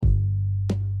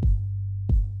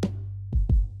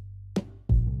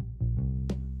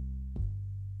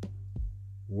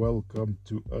welcome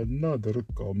to another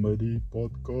comedy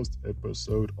podcast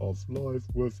episode of Life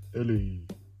with Ellie.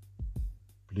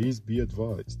 Please be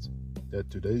advised that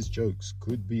today's jokes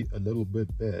could be a little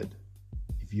bit bad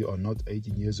if you are not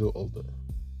 18 years or older.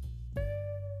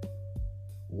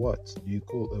 What do you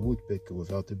call a woodpecker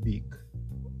without a beak?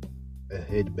 A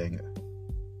headbanger.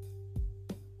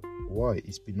 Why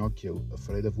is Pinocchio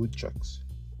afraid of woodchucks?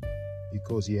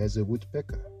 Because he has a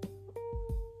woodpecker.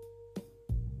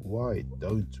 Why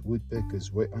don't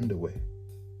woodpeckers wear underwear?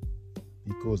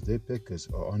 Because their peckers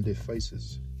are on their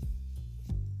faces.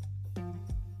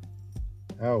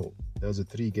 How does a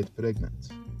tree get pregnant?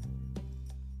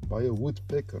 By a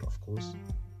woodpecker, of course.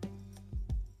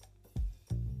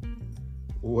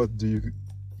 What do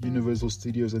Universal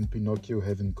Studios and Pinocchio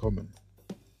have in common?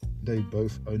 They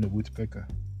both own a woodpecker.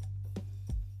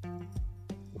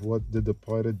 What did the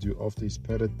pirate do after his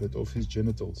parrot bit off his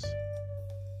genitals?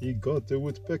 He got a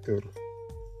woodpecker.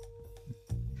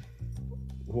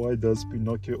 Why does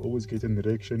Pinocchio always get an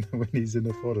erection when he's in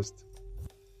a forest?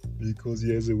 Because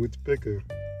he has a woodpecker.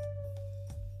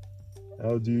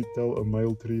 How do you tell a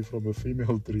male tree from a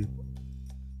female tree?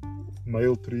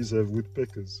 Male trees have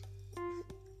woodpeckers.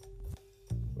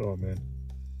 Oh man.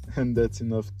 And that's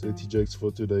enough dirty jokes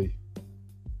for today.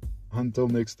 Until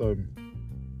next time.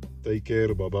 Take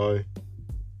care, bye bye.